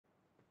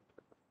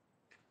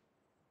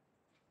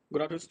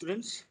Good afternoon,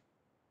 students.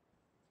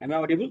 Am I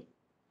audible?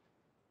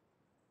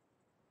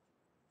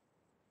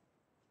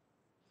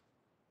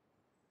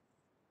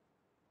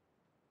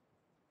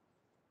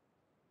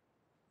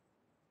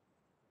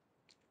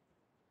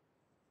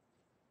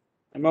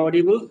 Am I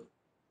audible?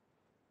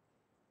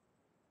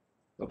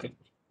 Okay.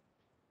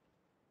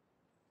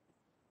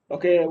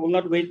 Okay, I will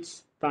not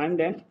waste time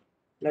then.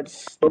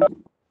 Let's do.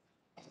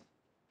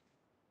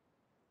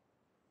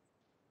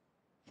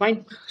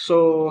 Fine.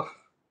 So,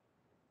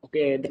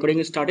 okay, the recording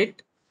is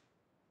started.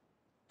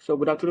 So,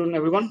 good afternoon,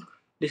 everyone.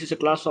 This is a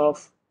class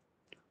of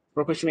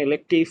Professional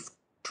Elective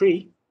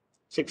 3,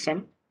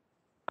 6M,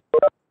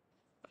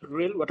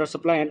 Real Water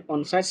Supply and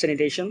On-Site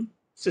Sanitation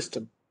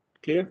System.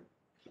 Clear?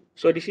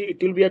 So,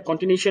 it will be a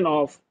continuation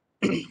of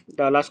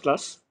the last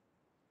class.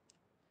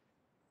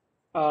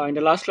 In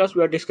the last class,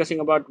 we are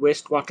discussing about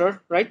wastewater,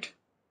 right?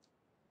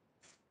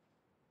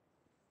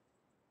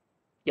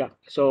 Yeah.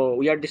 So,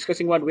 we are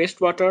discussing about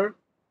wastewater,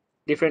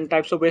 different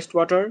types of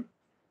wastewater,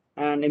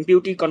 and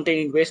impurity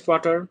contained in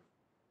wastewater,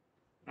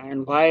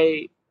 and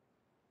why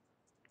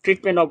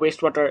treatment of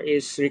wastewater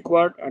is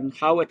required and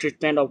how a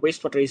treatment of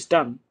wastewater is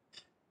done.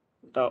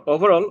 The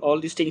overall, all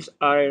these things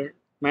are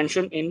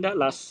mentioned in the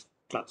last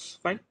class.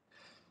 Fine.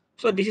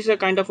 So this is a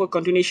kind of a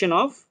continuation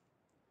of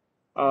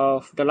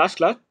the last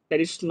class. There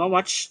is not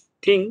much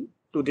thing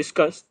to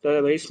discuss.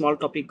 The very small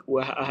topic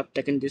I have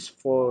taken this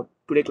for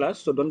today class.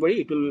 So don't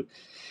worry, it will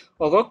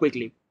over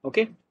quickly.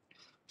 Okay.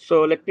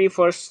 So let me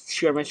first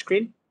share my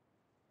screen.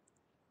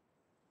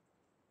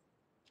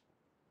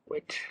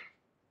 Wait.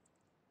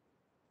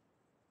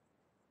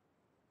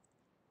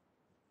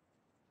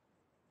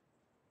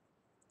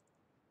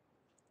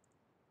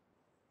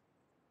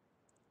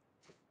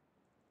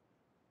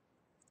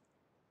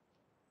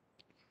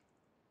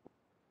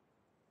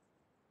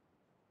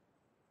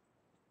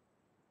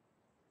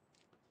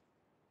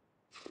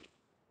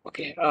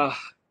 Okay.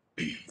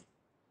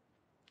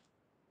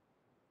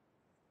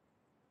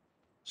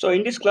 So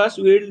in this class,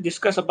 we will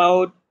discuss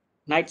about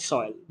night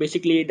soil,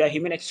 basically the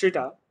human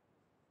excreta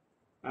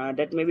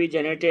that may be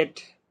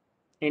generated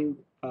in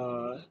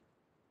a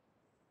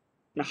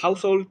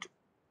household,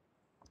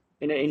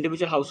 in an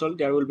individual household.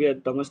 There will be a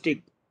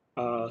domestic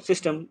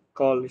system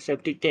called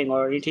septic tank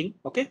or anything.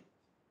 Okay.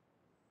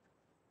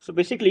 So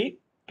basically,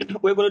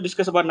 we're going to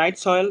discuss about night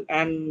soil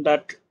and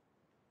that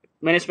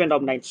management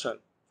of night soil.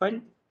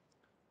 Fine.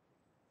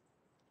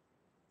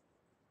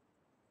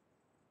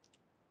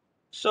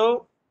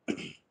 So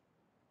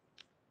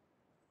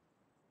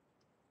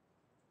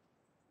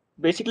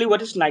basically,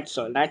 what is night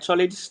soil? Night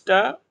soil is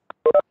the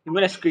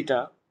human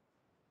excreta,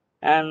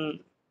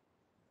 and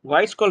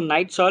why it's called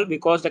night soil?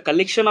 Because the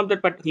collection of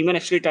that human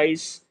excreta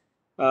is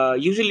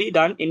usually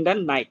done in the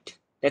night.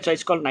 That's why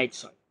it's called night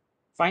soil.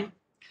 Fine.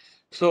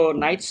 So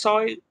night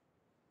soil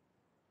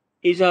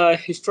is a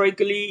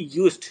historically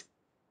used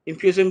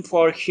infusion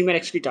for human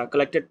excreta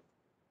collected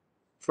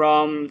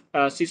from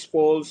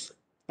cesspools,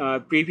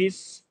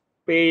 previous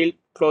pail,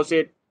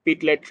 closet,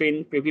 pit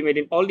latrine, privy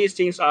maiden. All these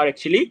things are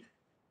actually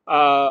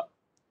uh,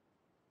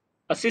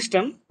 a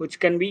system which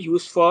can be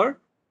used for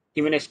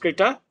human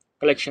excreta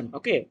collection.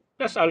 Okay,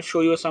 just I'll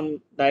show you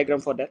some diagram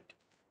for that.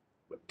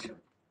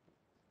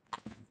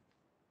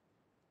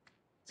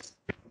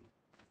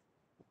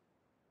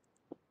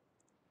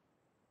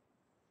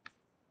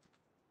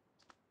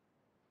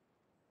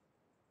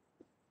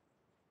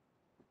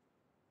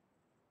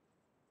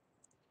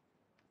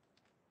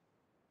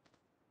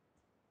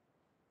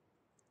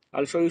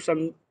 I'll show you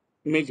some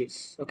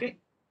images. Okay,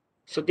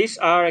 so these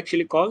are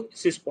actually called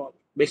cesspool.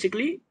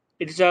 Basically,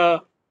 it is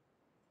a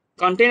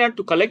container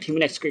to collect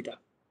human excreta.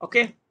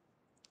 Okay,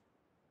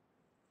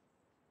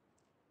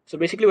 so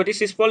basically, what is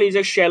cesspool is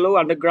a shallow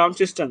underground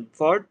system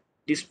for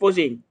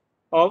disposing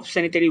of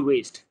sanitary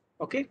waste.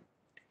 Okay,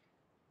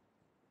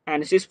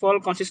 and cesspool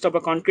consists of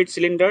a concrete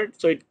cylinder,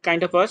 so it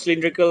kind of a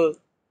cylindrical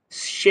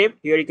shape.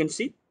 Here you can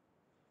see.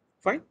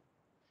 Fine.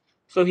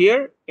 So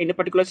here in the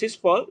particular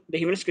cesspool, the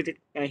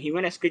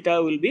human excreta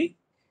will be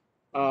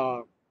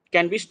uh,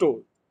 can be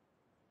stored.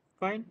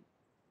 Fine.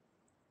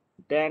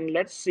 Then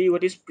let's see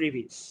what is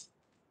previous.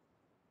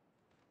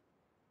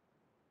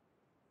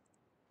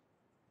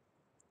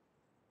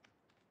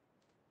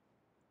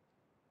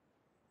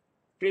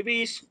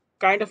 Privy is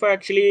kind of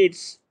actually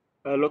its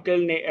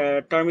local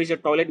term is a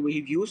toilet we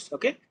have used.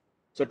 Okay,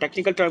 so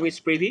technical term is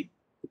privy.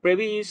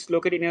 Privy is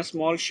located in a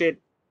small shed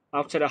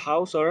outside a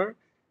house or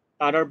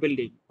other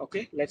building.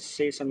 Okay, let's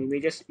say some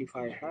images if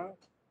I have.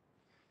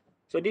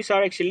 So these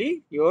are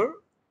actually your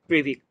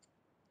privy.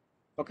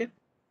 Okay,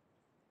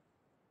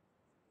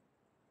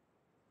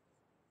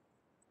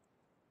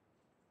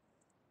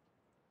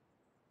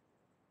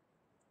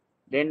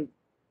 then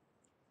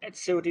let's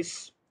say what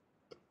is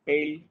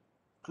pale.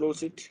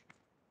 Close it.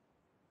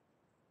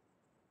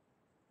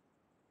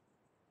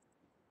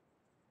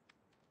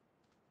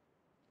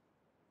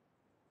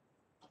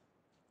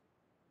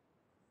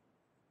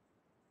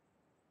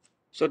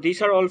 So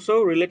these are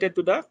also related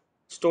to the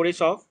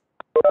storage of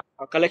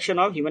a collection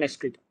of human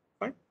excreta.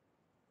 Right?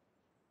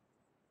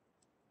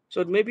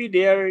 So maybe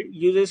they are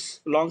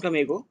uses long time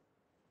ago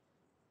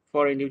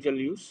for individual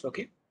use.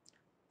 Okay.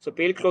 So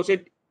pale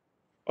closet,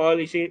 or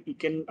you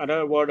can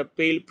other word a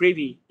pale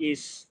privy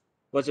is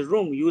was a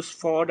room used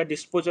for the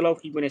disposal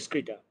of human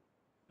excreta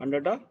under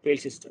the pale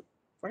system.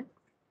 Right.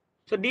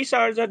 So these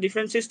are the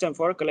different system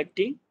for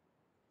collecting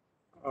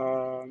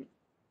um,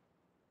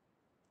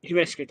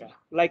 human excreta,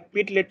 like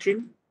pit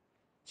latrine.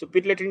 So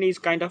pit latrine is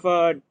kind of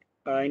a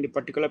in the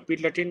particular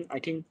pit latrine. I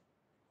think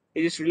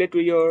it is related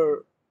to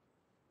your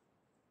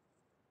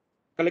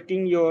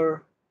collecting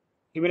your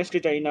human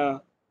excreta in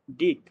a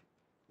dig.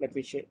 Let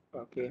me check.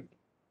 Okay,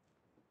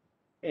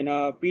 in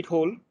a pit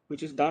hole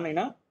which is done in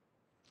a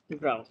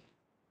ground.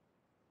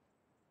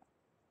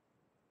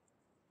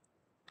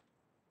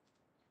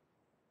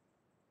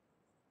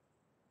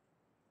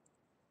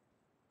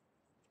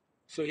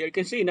 So here you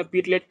can see in a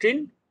pit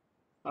latrine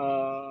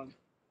uh,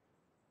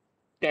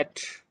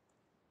 that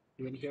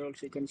even here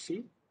also you can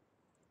see.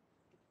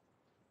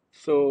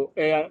 So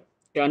a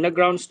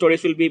underground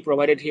storage will be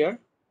provided here.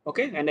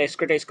 Okay, and the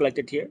excreta is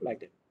collected here like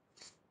that.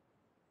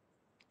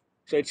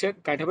 So it's a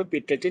kind of a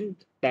pit latrine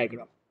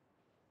diagram.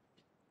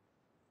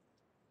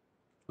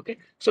 Okay,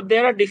 so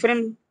there are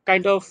different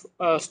kind of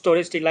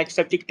storage thing like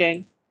septic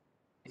tank.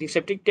 I think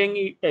septic tank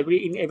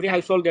in every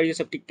household there is a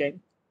septic tank.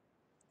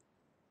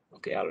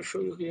 Okay, I'll show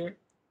you here.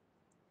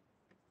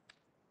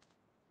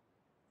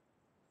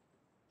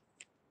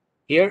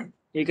 Here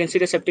you can see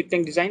the septic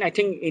tank design. I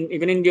think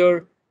even in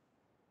your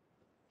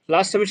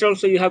last semester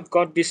also you have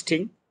got this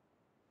thing,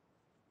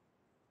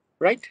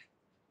 right?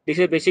 This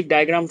is a basic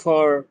diagram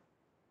for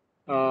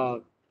uh,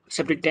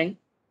 septic tank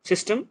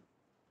system.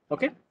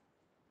 Okay,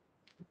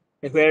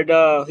 where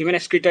the human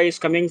excreta is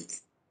coming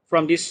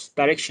from this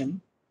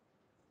direction.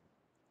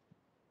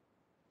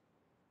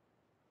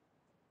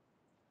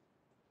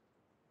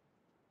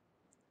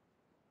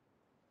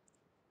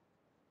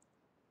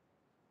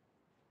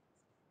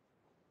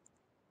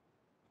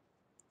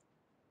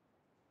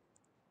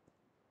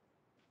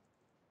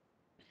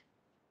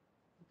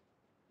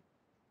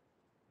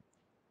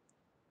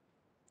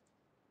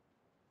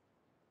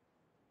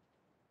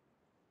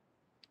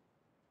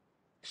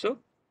 So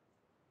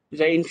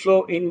the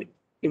inflow in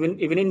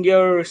even in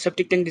your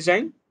septic tank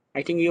design,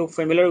 I think you're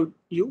familiar with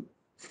you.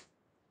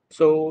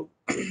 So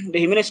the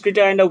human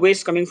excreta and the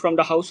waste coming from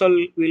the household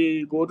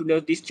will go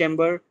to this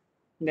chamber.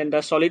 Then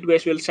the solid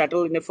waste will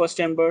settle in the first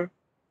chamber,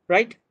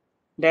 right?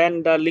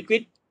 Then the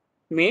liquid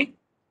may,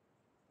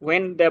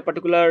 when the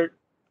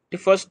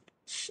first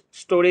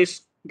storage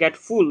get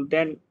full,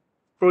 then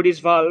through this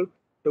valve,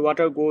 the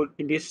water go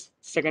in this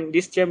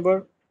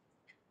chamber.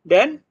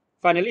 Then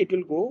finally it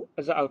will go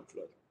as an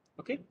outflow.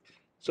 Okay,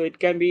 so it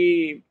can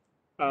be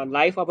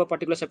life of a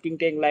particular septic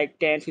tank like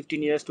 10,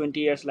 15 years, 20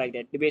 years like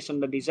that, based on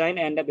the design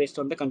and based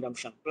on the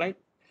consumption, right?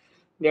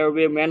 There will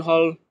be a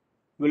manhole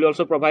will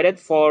also provided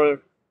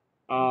for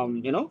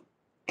you know,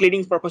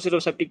 cleaning purposes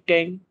of septic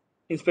tank,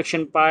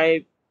 inspection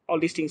pipe. All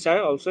these things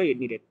are also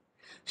needed.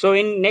 So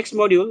in next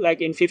module,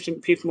 like in fifth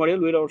module,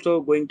 we're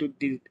also going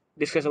to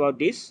discuss about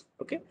this.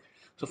 Okay,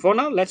 so for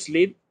now let's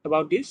leave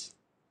about this.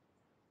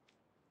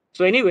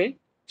 So anyway,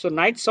 so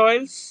night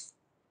soils,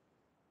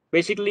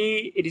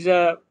 basically it is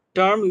a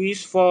term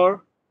used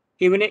for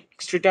human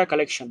excreta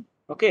collection.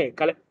 Okay,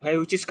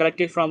 which is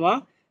collected from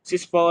a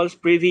cesspools,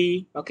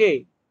 privy.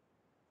 Okay,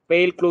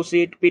 pale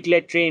closet, pit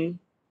latrine,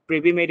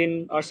 privy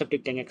maiden, or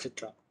septic tank,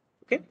 etc.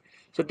 Okay,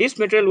 so this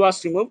material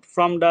was removed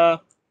from the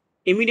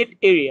immediate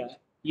area,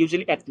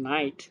 usually at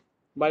night,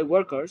 by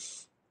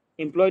workers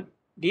employed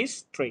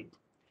this trade.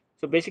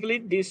 So basically,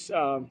 this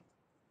uh,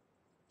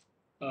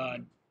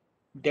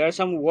 there are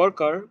some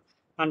worker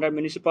under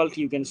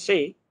municipality, you can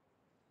say.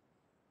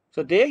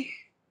 So they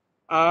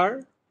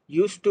are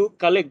used to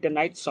collect the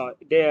night soil.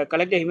 They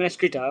collect the human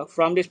excreta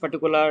from this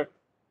particular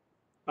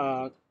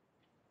uh,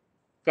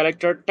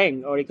 collector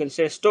tank, or you can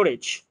say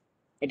storage.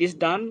 It is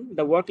done,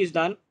 the work is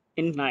done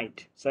in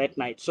night, so at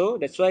night. So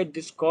that's why it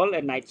is called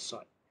a night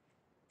soil.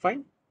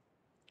 Fine.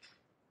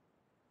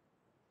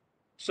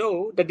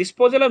 So the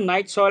disposal of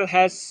night soil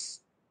has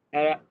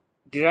uh,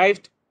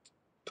 derived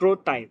through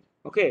time.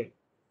 Okay,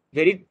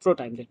 varied through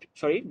time.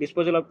 Sorry,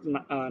 disposal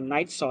of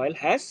night soil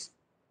has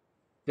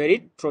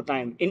varied through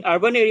time. In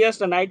urban areas,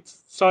 the night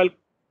soil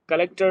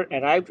collector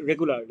arrived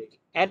regularly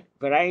at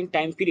varying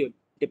time period,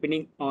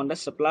 depending on the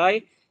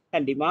supply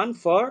and demand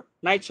for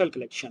night soil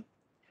collection.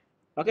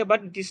 Okay,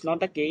 but it is not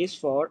the case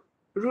for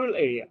rural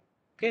area.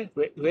 Okay,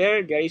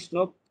 where there is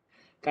no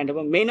kind of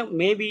a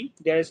maybe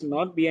there is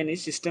not be any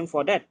system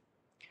for that.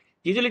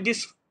 Usually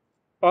this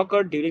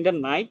occur during the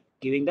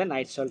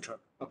night shelter.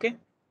 Okay,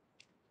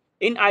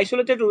 in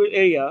isolated rural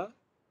area,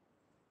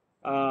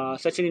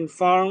 such as in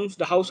farms,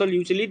 the household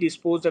usually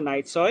dispose the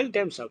night soil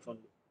themselves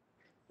only.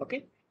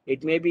 Okay,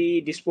 it may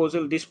be disposed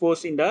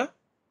in the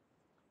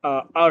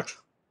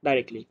earth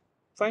directly.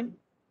 Fine.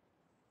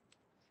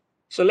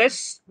 So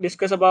let's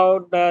discuss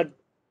about the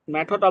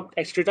method of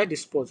excreta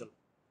disposal.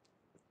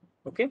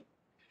 Okay,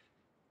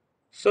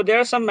 so there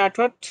are some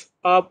methods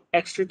of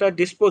excreta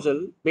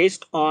disposal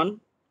based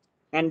on,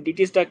 and it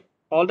is that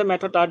all the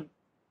methods are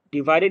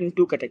divided in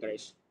two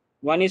categories.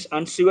 One is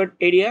unsewered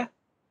area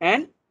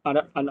and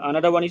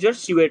another one is your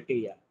sewered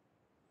area.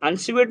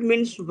 Unsewered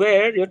means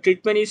where your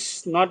treatment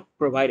is not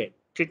provided.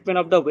 Treatment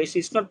of the waste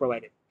is not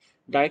provided.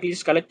 Directly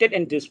is collected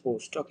and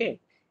disposed. Okay.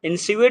 In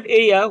sewered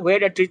area where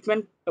the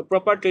treatment, a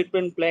proper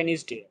treatment plan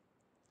is there.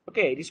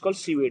 Okay, it is called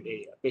sewered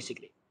area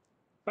basically.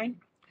 Fine.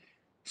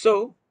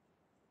 So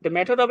the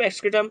method of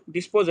excretum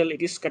disposal,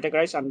 it is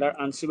categorized under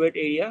unsewered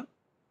area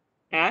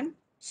and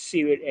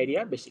sewered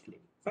area basically.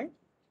 Fine.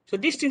 So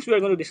these things we are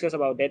going to discuss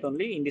about that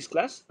only in this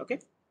class. Okay.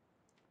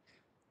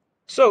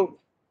 So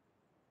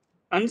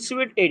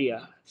unsewered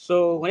area.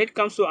 So when it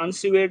comes to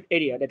unsewered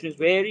area, that means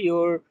where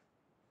your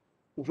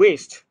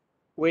waste,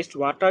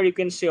 wastewater you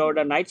can say, or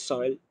the night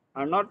soil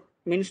are not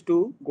means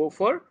to go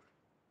for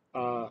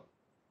uh,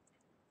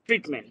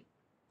 treatment.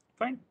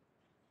 Fine.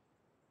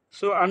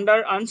 So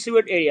under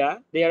unsewered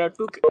area, there are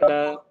two.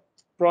 The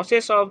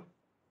process of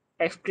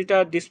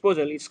excreta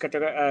disposal is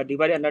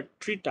divided under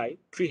three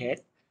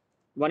head.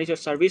 One is your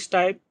service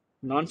type,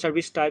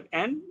 non-service type,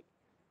 and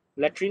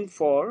latrine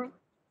for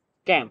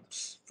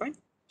camps. Fine.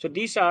 So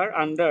these are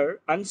under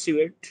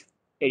unsewered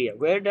area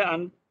where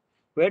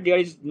where there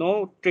is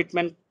no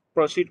treatment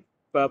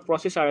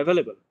process are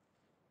available.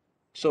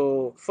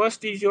 So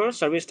first is your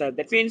service type.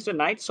 That means the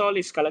night soil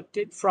is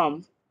collected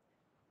from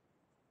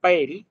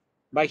pile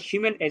by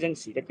human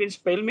agency. That means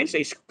pile means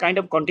it's kind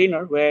of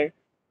container where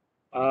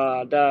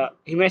the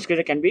human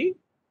excreta can be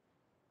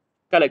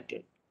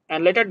collected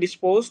and later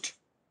disposed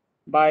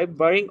by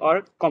burying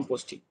or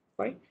composting.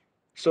 Right.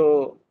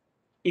 So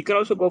you can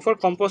also go for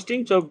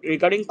composting. So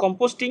regarding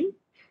composting,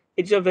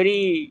 it's a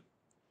very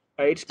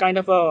it's kind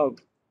of a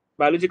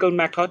biological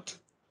method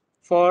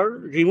for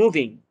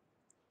removing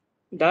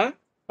the,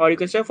 or you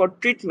can say for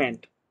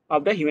treatment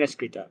of the human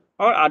excreta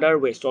or other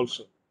waste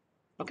also.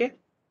 Okay,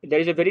 there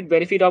is a very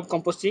benefit of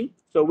composting.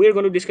 So we are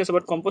going to discuss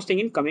about composting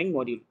in coming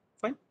module.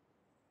 Fine.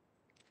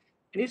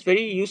 It is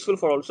very useful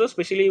for also,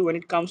 especially when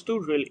it comes to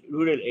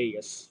rural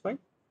areas. Fine.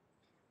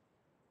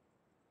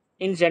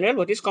 In general,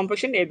 what is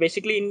composting?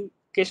 Basically, in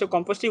case of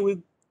composting,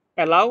 we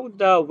allow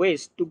the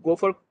waste to go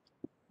for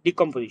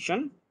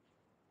decomposition,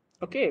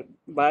 okay,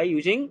 by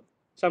using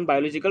some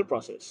biological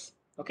process,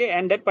 okay,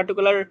 and that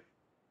particular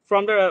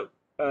from the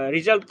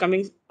result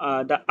coming,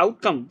 the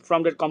outcome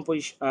from the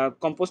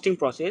composting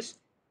process,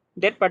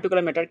 that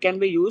particular matter can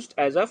be used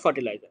as a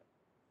fertilizer.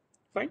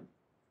 Fine.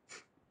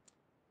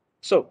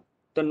 So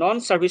the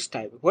non-service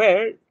type,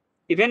 where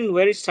even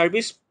where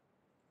service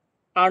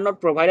are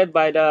not provided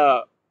by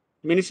the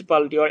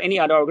municipality or any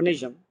other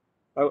organism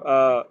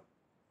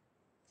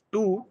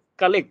to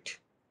collect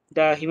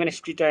the human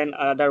excreta and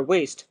other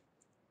waste.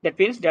 That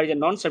means there is a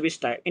non-service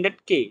type. In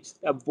that case,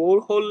 a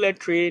borehole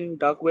latrine,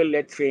 duct well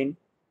latrine,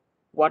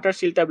 water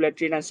seal tub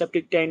latrine, and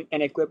septic tank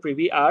and aqua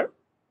privy are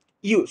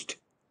used.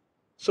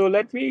 So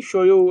let me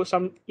show you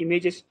some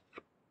images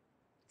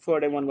for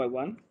them one by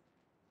one.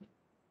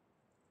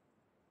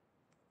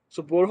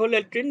 So borehole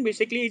latrine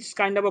basically it's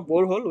kind of a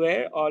borehole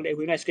where all the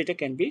human excreta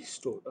can be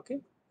stored. Okay.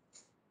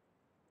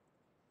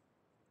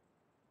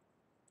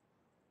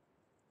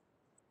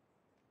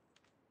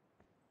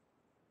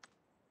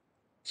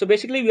 So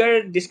basically we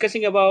are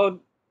discussing about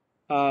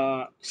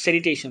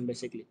sanitation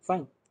basically.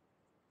 Fine.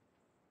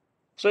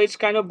 So it's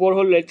kind of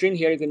borehole latrine.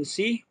 Here you can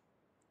see.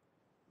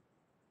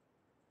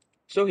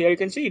 So here you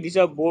can see it is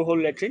a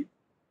borehole latrine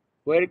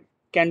where it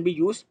can be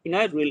used in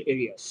a rural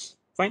areas.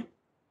 Fine.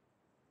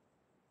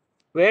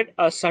 Where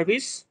a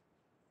service,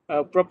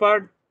 a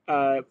proper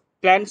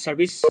planned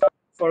service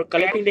for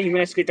collecting the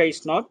human excreta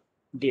is not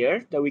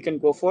there, that we can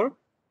go for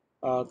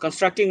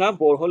constructing a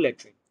borehole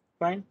latrine.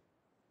 Fine.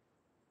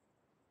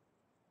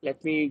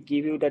 Let me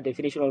give you the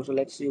definition also.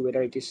 Let's see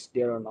whether it is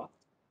there or not.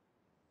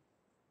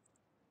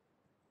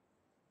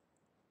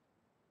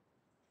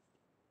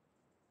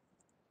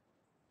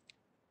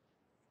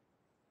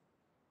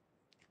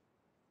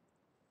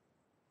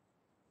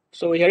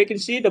 So here you can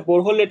see the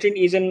borehole latrine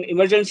is an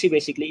emergency,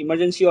 basically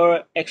emergency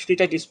or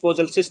excreta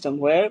disposal system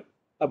where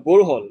a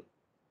borehole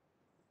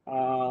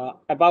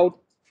about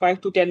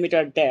 5 to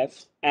 10-meter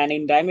depth and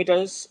in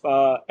diameters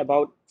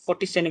about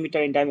 40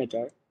 centimeter in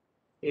diameter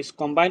is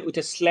combined with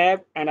a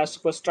slab and a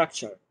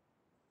superstructure.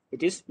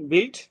 It is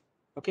built,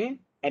 okay,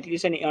 and it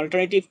is an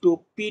alternative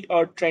to pit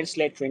or trench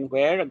latrine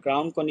where a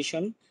ground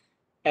condition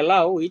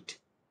allow it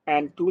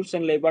and tools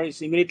and labor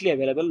is immediately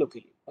available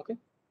locally. Okay.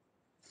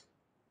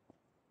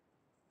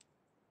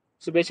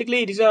 So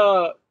basically, it is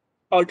a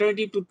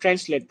alternative to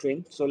trench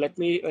latrine. So let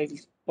me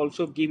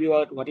also give you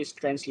what is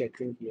trench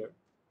latrine here.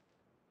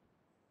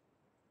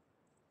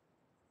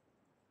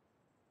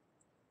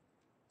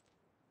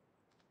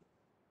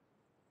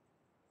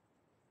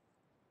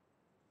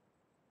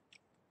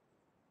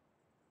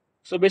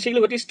 So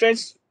basically, what is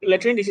trench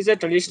latrine? This is a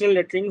traditional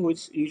latrine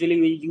which usually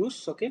we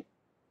use. Okay,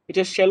 it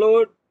is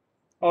shallow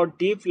or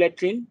deep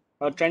latrine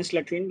or trench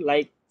latrine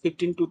like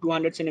 15 to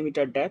 200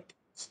 centimeter depth,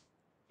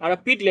 or a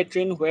pit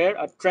latrine where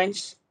a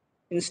trench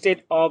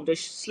instead of the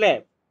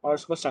slab or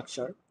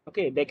superstructure.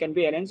 Okay, they can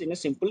be arranged in a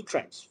simple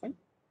trench. Right?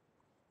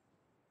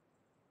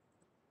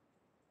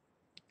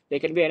 They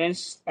can be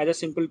arranged as a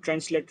simple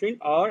trench latrine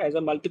or as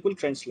a multiple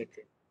trench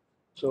latrine.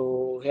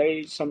 So here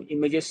is some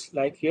images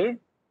like here.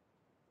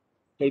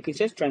 Here you can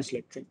say trench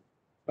latrine.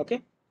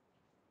 Okay,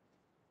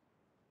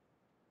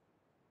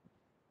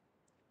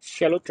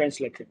 shallow trench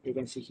latrine. You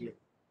can see here.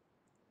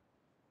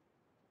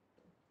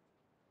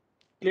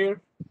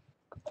 Clear?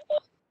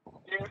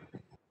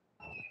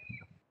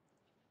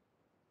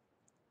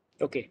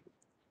 Okay.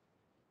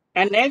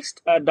 And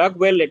next, dug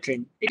well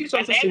latrine. It is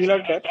also similar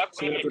to that.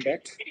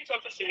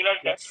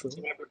 Let's show.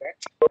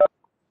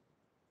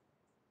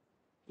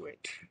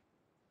 Wait.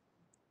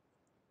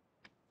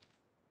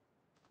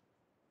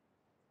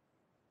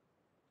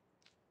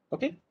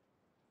 Okay.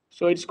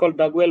 So it's called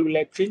dug well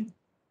latrine.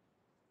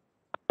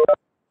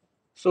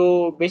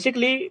 So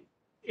basically,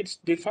 it's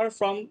differ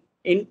from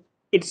in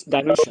its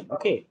dimension.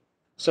 Okay.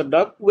 So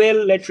dug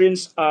well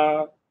latrines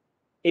are,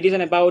 it is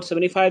an about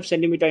 75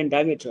 centimeter in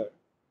diameter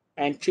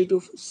and 3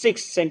 to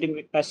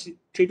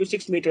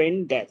 6 meter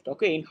in depth.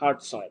 Okay, in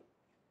hard soil.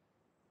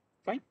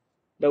 Fine.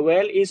 The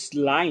well is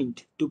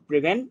lined to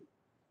prevent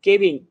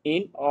caving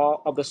in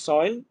or of the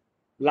soil.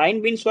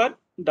 Line means what?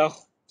 The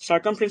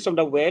circumference of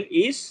the well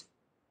is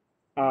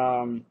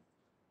um,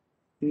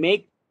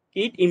 make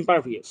it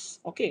impervious.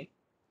 Okay.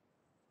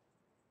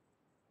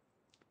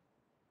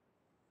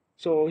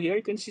 So here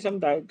you can see some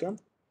diagram.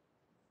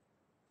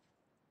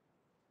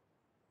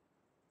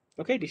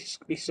 Okay, this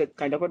is a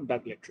kind of a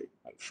dug latrine.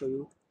 I'll show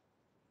you.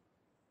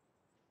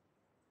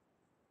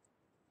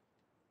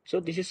 So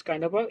this is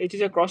kind of a, it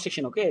is a cross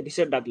section. Okay, this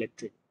is a dug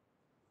latrine.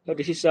 So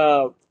this is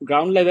a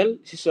ground level.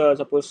 This is a,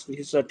 suppose this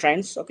is a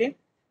trench. Okay,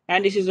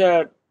 and this is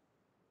a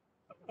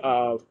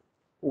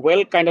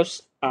well kind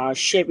of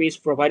shape is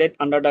provided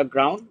under the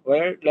ground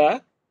where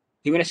the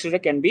human excreta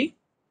can be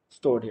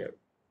stored here.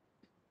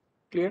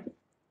 Clear?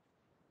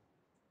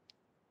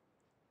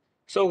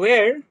 So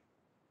where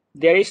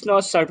there is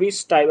no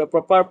service type, a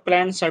proper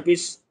plan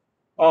service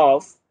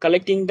of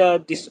collecting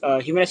the this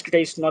human excreta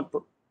is not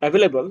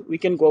available, we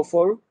can go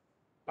for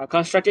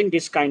constructing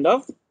this kind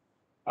of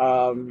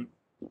um,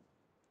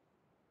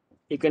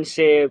 you can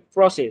say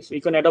process. We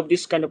can adopt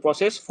this kind of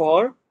process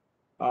for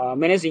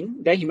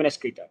managing the human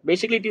excreta.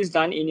 Basically, it is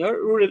done in your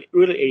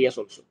rural areas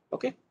also.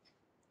 Okay,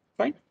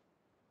 fine.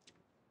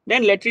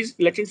 Then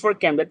latrines for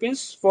camp. That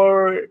means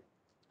for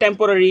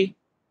temporary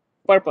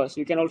purpose,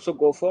 you can also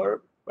go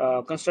for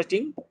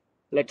constructing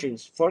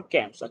latrines for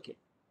camps. Okay,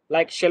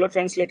 like shallow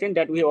trench latrine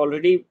that we have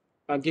already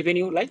given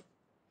you, like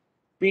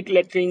pit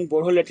latrine,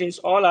 borehole latrines,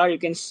 all are, you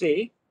can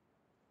say,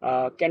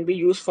 can be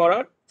used for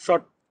a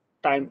short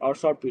time or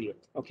short period.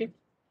 Okay,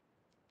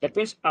 that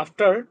means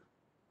after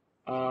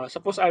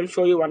suppose I will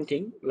show you one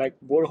thing like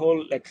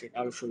borehole latrine.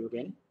 I will show you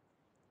again.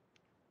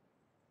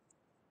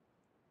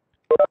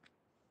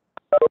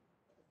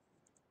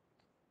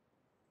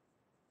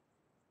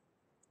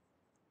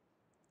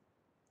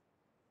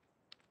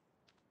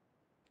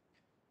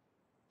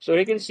 So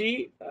you can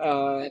see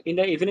in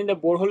the even in the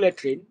borehole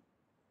latrine,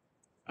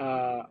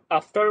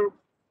 after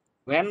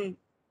when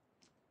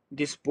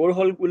this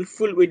borehole will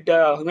fill with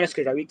the human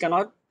excreta, we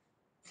cannot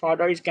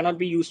further, it cannot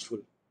be useful.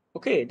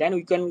 Okay, then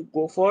we can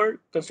go for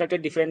construct a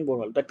different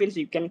borehole. That means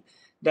you can,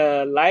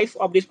 the life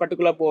of this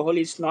particular borehole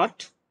is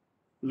not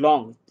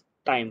long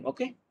time.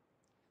 Okay,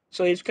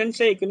 so you can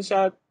say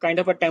a kind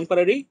of a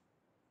temporary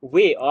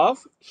way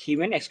of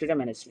human excreta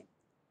management.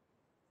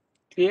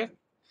 Clear?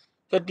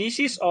 So this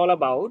is all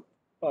about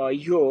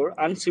your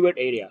unsewered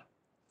area.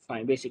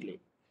 Fine, basically.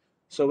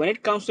 So when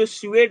it comes to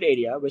sewered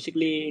area,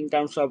 basically in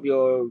terms of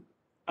your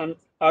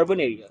urban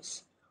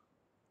areas,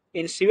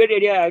 in sewered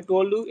area, I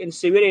told you in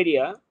sewered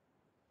area,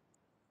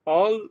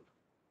 all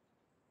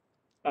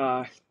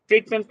uh,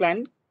 treatment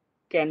plant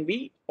can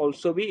be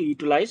also be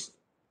utilized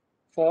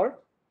for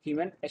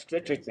human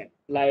excreta treatment.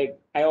 Like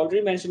I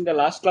already mentioned in the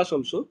last class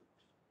also,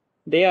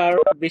 they are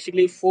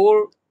basically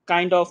four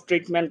kind of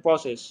treatment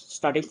process,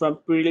 starting from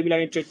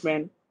preliminary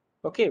treatment,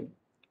 okay,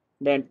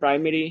 then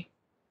primary,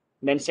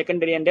 then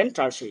secondary, and then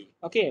tertiary.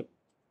 Okay,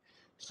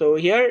 so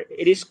here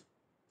it is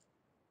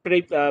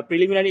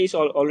preliminary is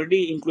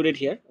already included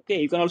here. Okay,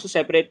 you can also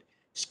separate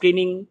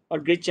screening or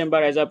grid chamber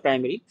as a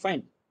primary.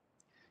 Fine,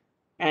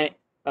 and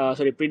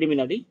sorry,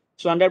 preliminary.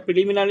 So under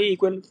preliminary, you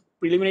can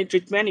preliminary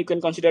treatment, you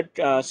can consider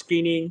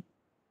screening,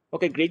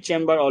 okay, grid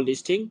chamber, all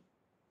these things.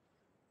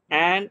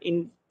 And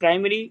in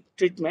primary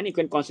treatment, you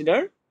can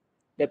consider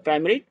the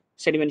primary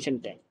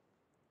sedimentation tank.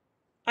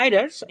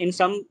 Either in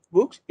some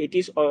books, it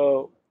is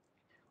all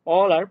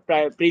are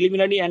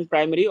preliminary and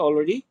primary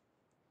already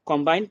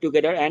combined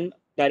together and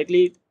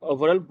directly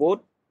overall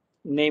both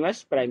name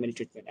as primary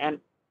treatment. And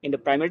in the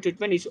primary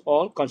treatment is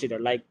all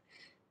considered like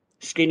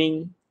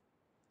screening,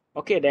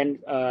 okay, then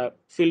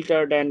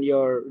filter, then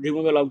your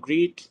removal of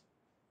grit,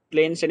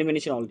 plain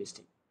sedimentation, all these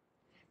things.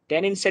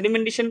 Then in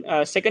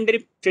sedimentation,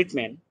 secondary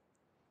treatment,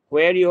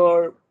 where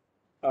your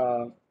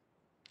uh,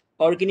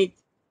 organic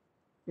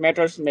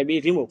matters may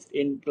be removed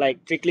in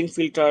like trickling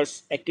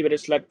filters, activated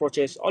sludge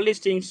process, all these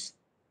things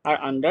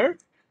are under,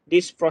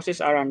 this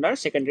process are under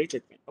secondary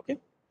treatment. Okay,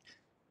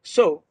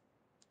 so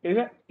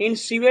in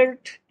sewer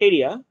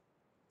area,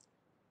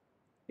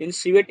 in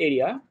sewage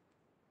area,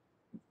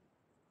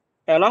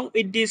 along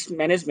with this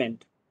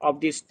management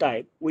of this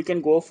type, we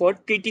can go for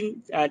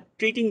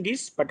treating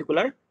this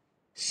particular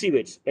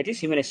sewage, that is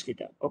human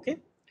excreta. Okay.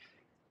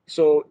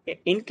 So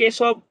in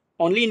case of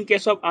only in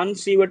case of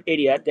unsewered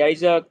area, there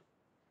is a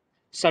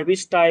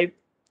service type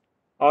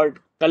or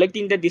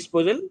collecting the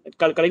disposal,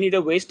 collecting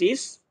the waste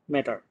is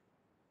matter.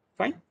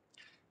 Fine.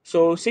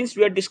 So since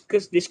we are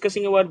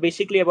discussing about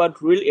basically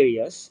about rural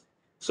areas,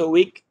 so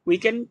we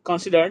can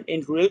consider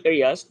in rural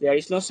areas there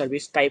is no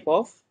service type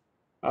of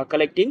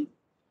collecting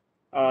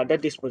the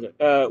disposal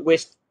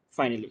waste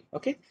finally.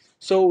 Okay.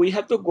 So we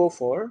have to go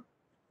for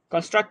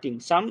constructing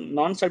some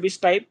non-service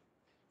type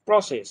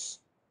process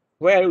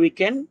where we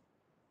can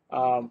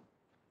um,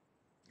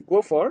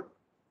 go for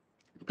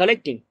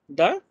collecting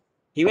the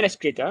human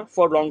excreta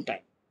for long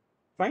time.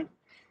 Fine.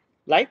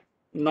 Like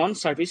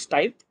non-service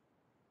type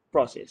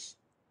process.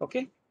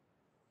 Okay.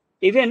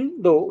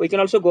 Even though we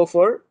can also go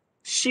for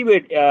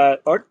sewage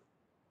or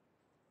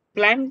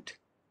plant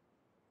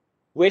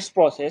waste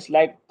process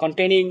like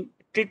containing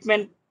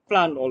treatment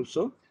plant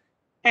also.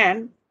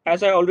 And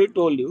as I already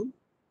told you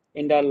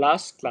in the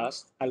last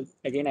class, I'll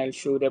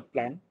show the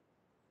plan.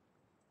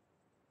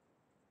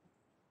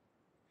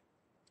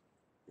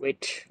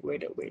 Wait.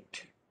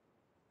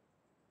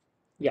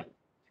 Yeah,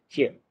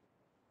 here.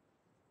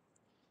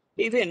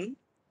 Even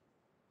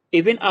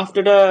even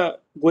after the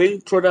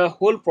going through the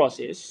whole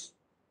process,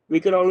 we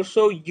can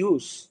also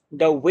use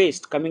the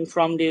waste coming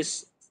from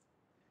this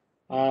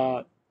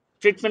uh,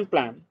 treatment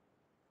plant.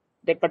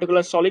 That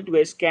particular solid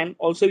waste can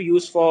also be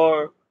used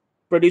for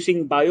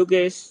producing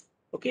biogas.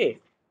 Okay,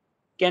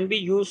 can be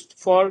used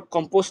for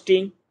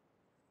composting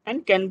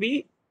and can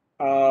be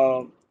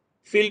uh,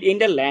 filled in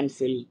the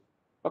landfill.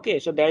 Okay,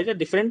 so there is a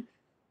different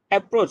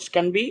approach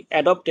can be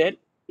adopted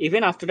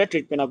even after the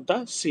treatment of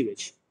the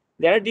sewage.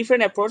 There are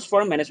different approaches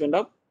for management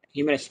of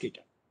human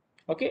excreta.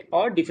 Okay,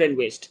 or different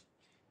waste.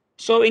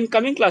 So in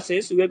coming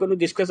classes, we are going to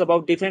discuss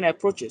about different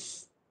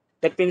approaches.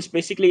 That means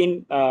basically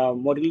in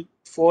module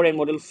 4 and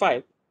module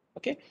 5.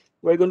 Okay,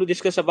 we're going to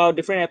discuss about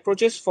different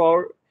approaches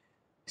for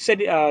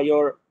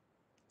your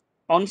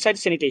on-site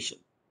sanitation.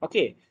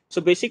 Okay,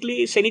 so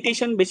basically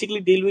sanitation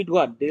basically deal with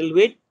what? Deal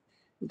with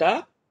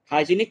the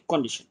hygienic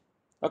condition.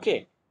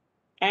 Okay,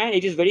 and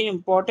it is very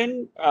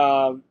important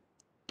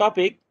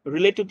topic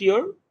related to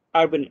your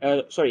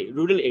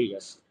rural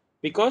areas,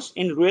 because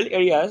in rural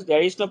areas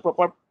there is no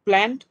proper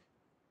planned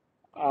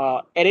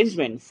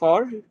arrangement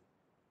for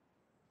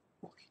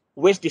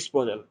waste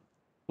disposal.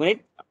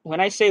 When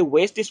I say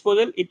waste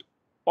disposal, it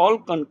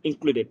all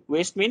included.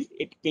 Waste means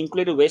it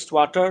included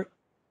wastewater.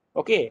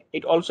 Okay,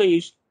 it also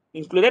is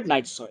included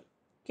night soil.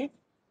 Okay,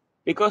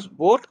 because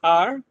both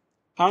are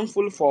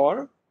harmful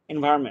for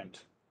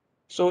environment.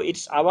 So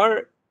it's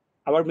our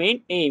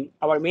main aim,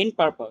 our main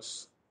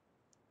purpose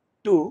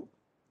to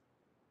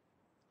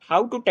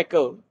how to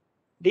tackle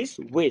this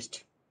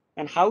waste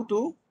and how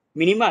to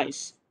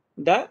minimize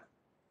the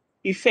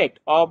effect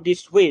of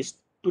this waste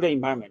to the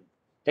environment.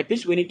 That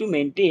means we need to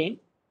maintain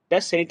the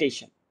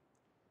sanitation.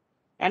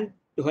 And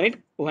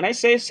when I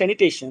say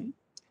sanitation,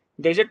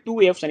 there's a two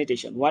way of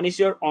sanitation. One is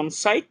your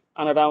on-site,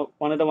 another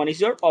one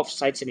is your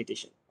off-site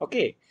sanitation.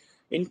 Okay.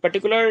 In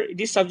particular,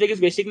 this subject is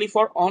basically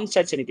for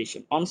on-site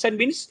sanitation. On-site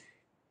means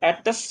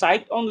at the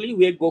site only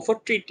we go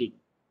for treating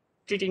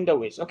the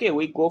waste. Okay,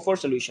 we go for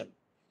solution.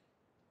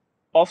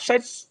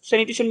 Off-site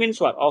sanitation means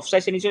what?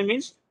 Off-site sanitation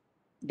means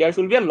there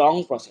will be a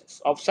long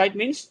process. Off-site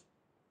means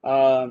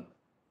uh,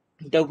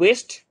 the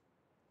waste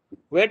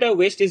where the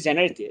waste is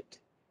generated,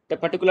 the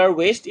particular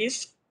waste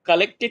is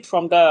collected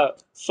from the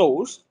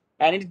source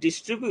and it is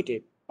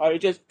distributed or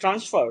it is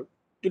transferred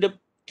to the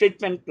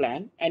treatment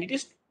plant and it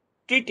is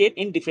treated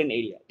in different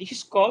area. This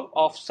is called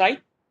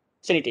off-site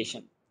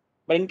sanitation.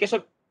 But in case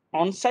of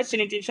on-site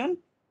sanitation,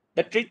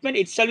 the treatment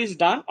itself is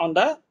done on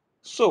the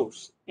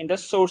source, in the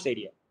source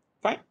area.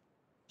 Fine.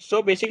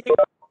 So basically,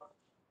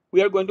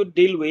 we are going to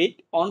deal with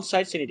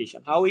on-site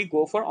sanitation. How we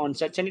go for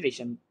on-site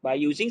sanitation by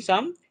using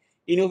some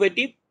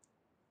innovative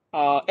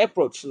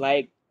approach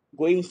like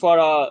going for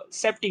a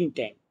septic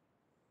tank.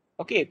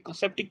 Okay,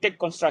 septic tank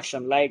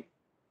construction like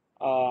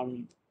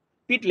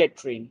pit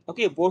latrine.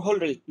 Okay,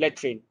 borehole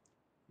latrine.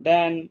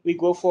 Then we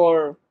go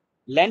for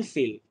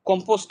landfill,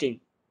 composting,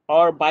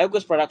 or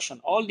biogas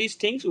production. All these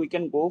things we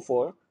can go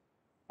for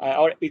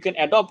or we can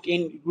adopt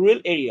in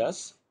rural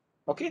areas.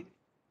 Okay,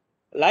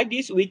 like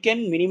this we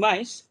can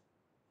minimize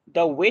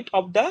the weight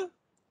of the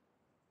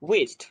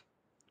waste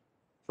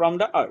from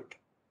the earth.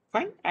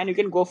 Fine, and you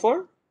can go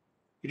for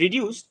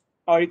reduce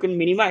or you can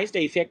minimize the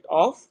effect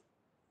of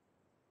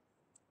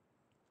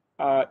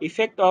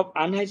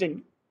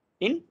unhygiene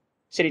in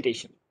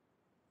sanitation.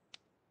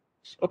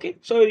 Okay,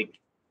 so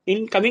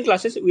in coming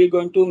classes we are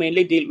going to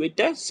mainly deal with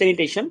the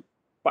sanitation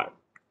part.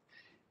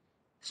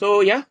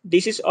 So yeah,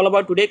 this is all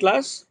about today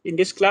class. In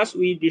this class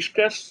we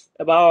discuss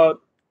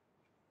about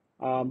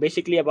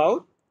basically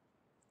about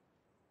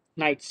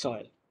night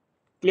soil.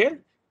 Clear?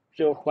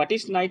 So what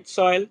is night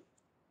soil,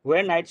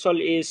 where night soil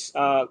is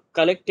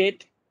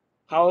collected,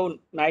 how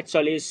night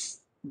soil is,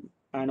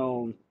 you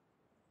know,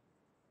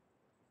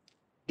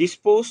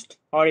 disposed,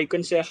 or you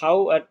can say how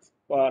a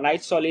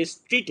night soil is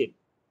treated.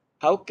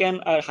 How can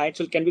a night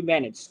soil can be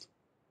managed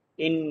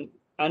in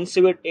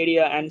unsewered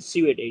area and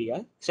sewered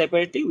area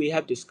separately we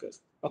have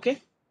discussed. Okay,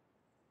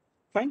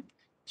 fine.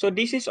 So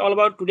this is all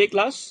about today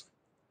class.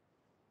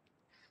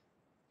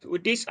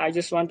 With this, I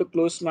just want to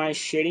close my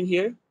sharing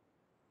here.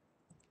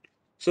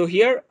 So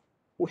here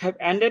we have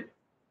ended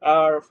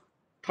our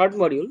third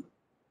module.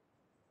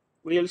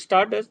 We will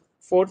start the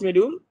fourth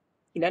module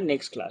in the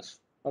next class.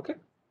 Okay,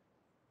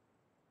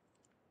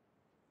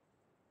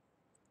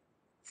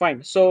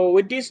 fine. So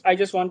with this, I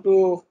just want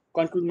to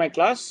conclude my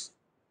class.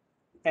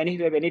 And if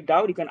you have any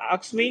doubt, you can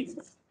ask me.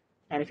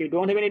 And if you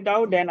don't have any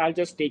doubt, then I'll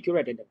just take your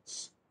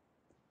attendance.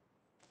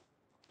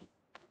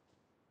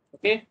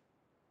 Okay.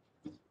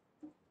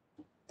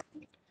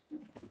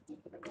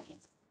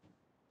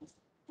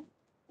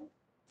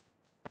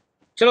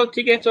 चलो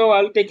ठीक है. So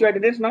I'll take your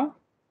attendance now.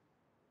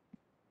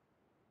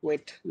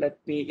 Wait, let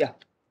me. Yeah.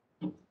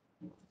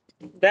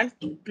 Then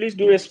please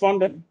do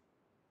respond. Then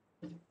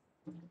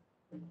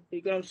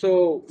you can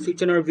also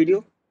switch on our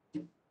video.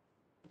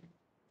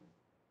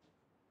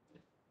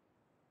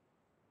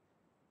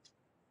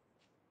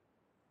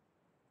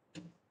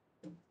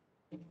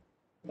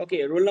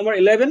 Okay, roll number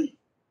 11.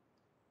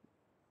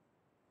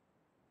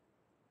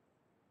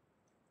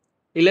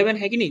 11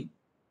 है कि नहीं?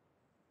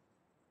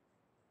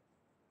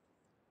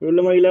 Roll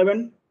number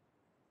 11.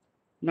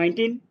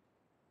 19.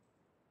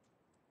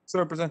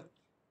 Sir, present.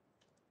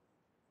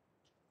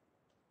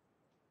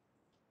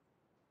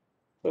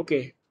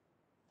 Okay.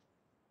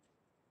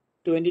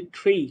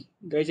 23.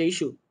 There is an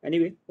issue.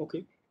 Anyway,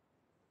 okay.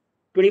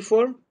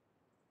 24.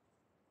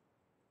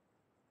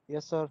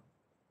 Yes, sir.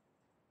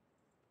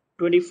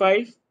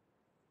 25.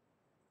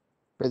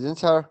 Present,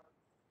 sir.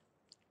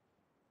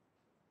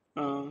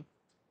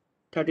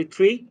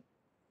 33.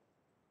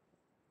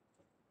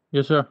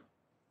 Yes, sir.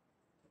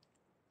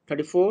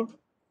 34.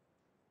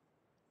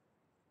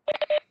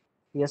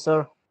 Yes,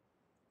 sir.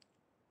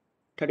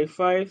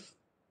 35.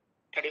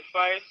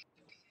 35,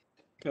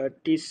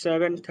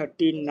 37.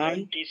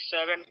 39.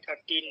 37,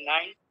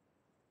 39,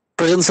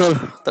 Present, sir.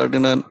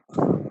 39.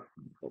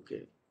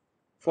 Okay.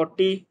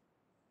 40.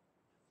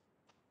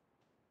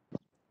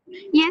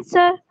 Yes,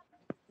 sir.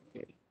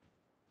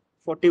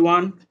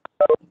 41.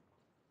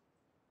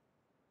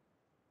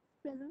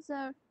 Present,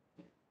 sir.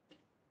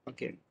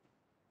 Okay.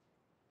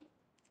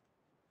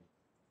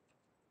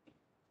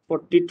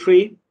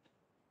 43.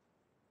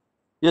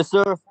 Yes,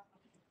 sir.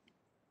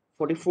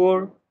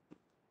 44.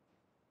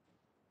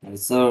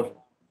 Yes, sir.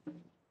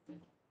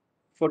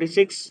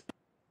 46.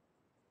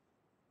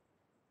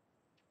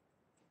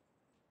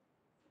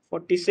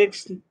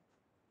 46.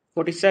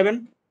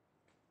 47.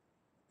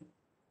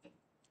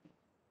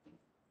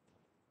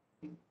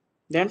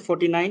 Then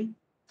 49.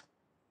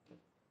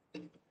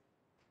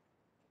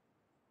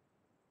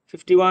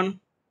 51.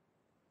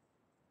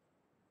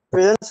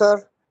 Present,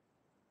 sir.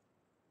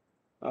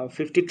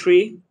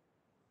 53.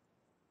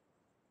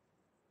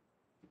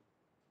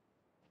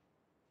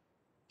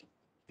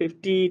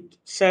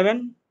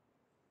 57.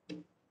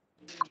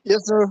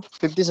 Yes, sir.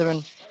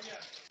 57.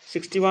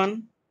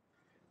 61.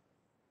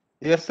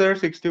 Yes, sir.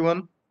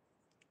 61.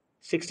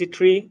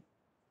 63.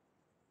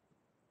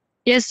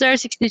 Yes, sir.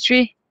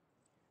 63.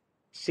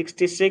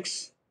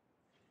 66.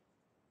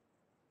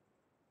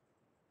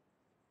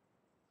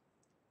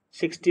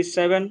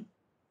 67.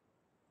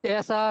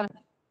 Yes, sir.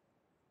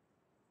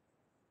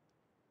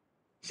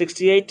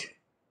 68.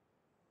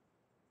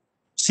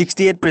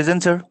 68.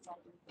 Present, sir.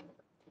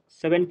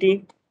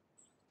 70.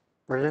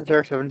 Present,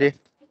 sir. 70.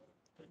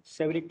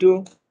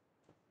 72.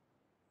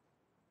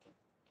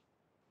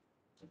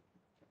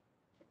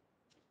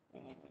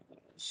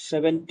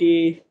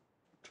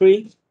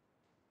 73.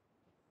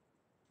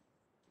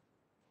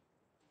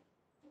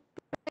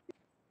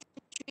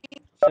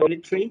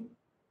 73.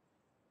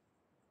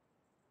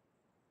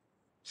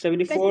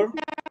 74.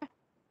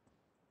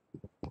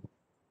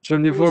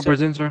 74.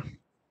 Present, sir.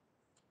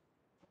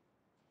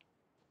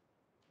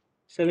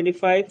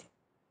 75.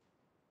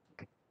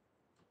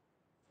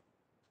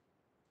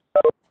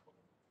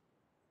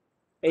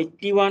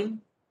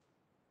 81.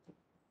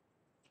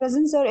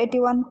 Present, sir.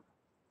 81.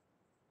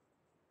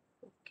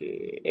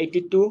 Okay.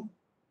 82.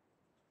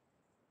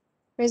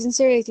 Present,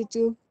 sir.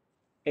 82.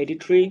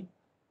 83.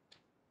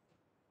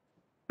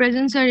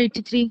 Present, sir.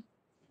 83.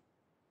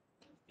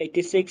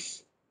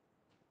 86.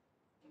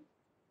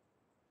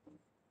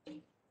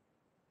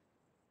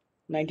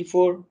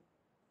 94.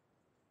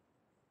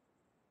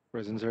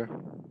 Present, sir.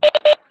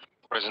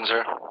 present,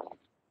 sir.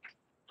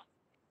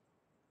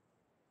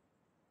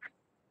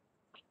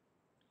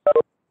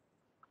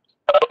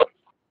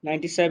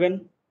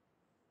 97.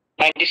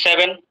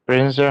 97,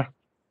 Present, sir.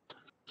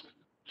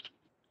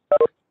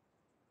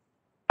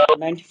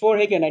 94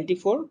 है क्या?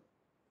 94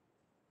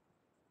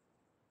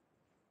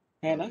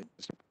 है ना?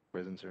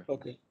 Present, sir.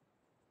 Okay.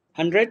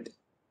 100.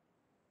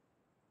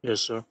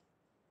 Yes, sir.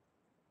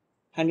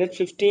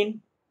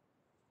 115.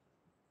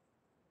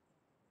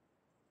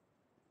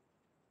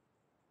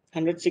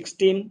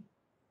 116.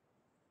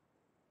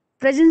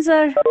 Present,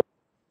 sir.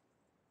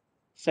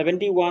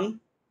 71.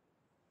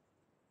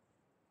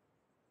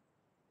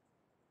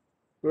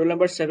 Roll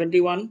number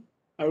 71.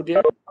 Are you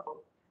there?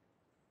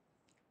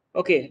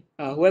 Okay.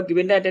 Who have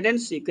given the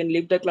attendance, you can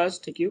leave the class.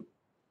 Thank you.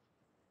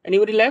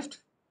 Anybody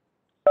left?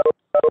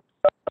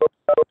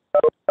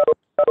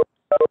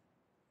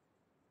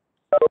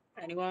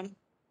 Anyone?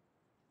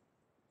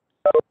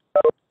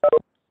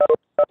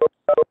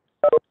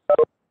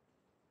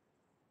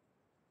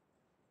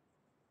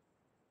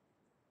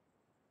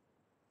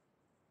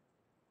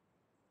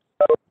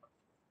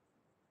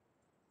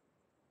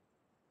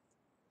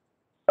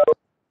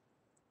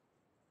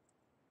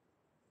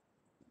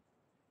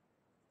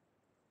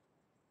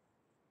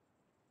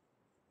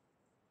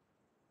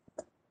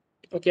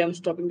 Okay, I'm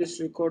stopping this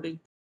recording.